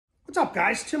What's up,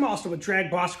 guys? Tim Alston with Drag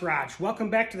Boss Garage. Welcome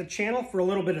back to the channel for a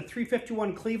little bit of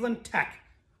 351 Cleveland tech.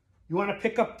 You want to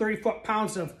pick up 30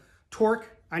 foot-pounds of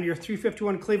torque on your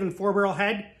 351 Cleveland 4-barrel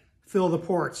head? Fill the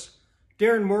ports.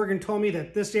 Darren Morgan told me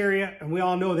that this area, and we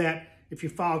all know that if you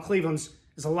follow Cleveland's,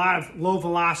 is a lot of low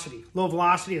velocity. Low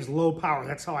velocity is low power.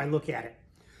 That's how I look at it.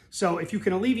 So if you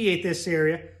can alleviate this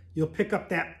area, you'll pick up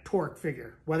that torque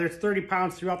figure. Whether it's 30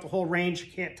 pounds throughout the whole range,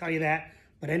 I can't tell you that,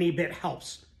 but any bit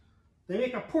helps. They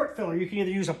make a port filler. You can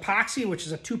either use epoxy, which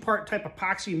is a two-part type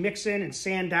epoxy, mix in and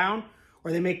sand down,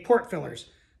 or they make port fillers.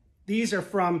 These are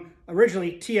from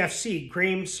originally TFC,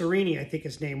 Graham Serini, I think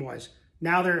his name was.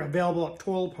 Now they're available at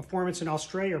Total Performance in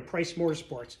Australia or Price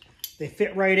Motorsports. They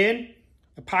fit right in,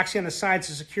 epoxy on the sides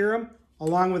to secure them,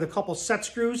 along with a couple set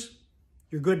screws.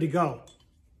 You're good to go.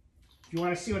 If you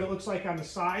want to see what it looks like on the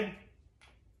side,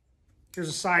 here's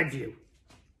a side view.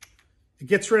 It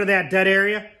gets rid of that dead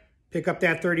area. Pick up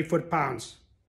that 30 foot-pounds.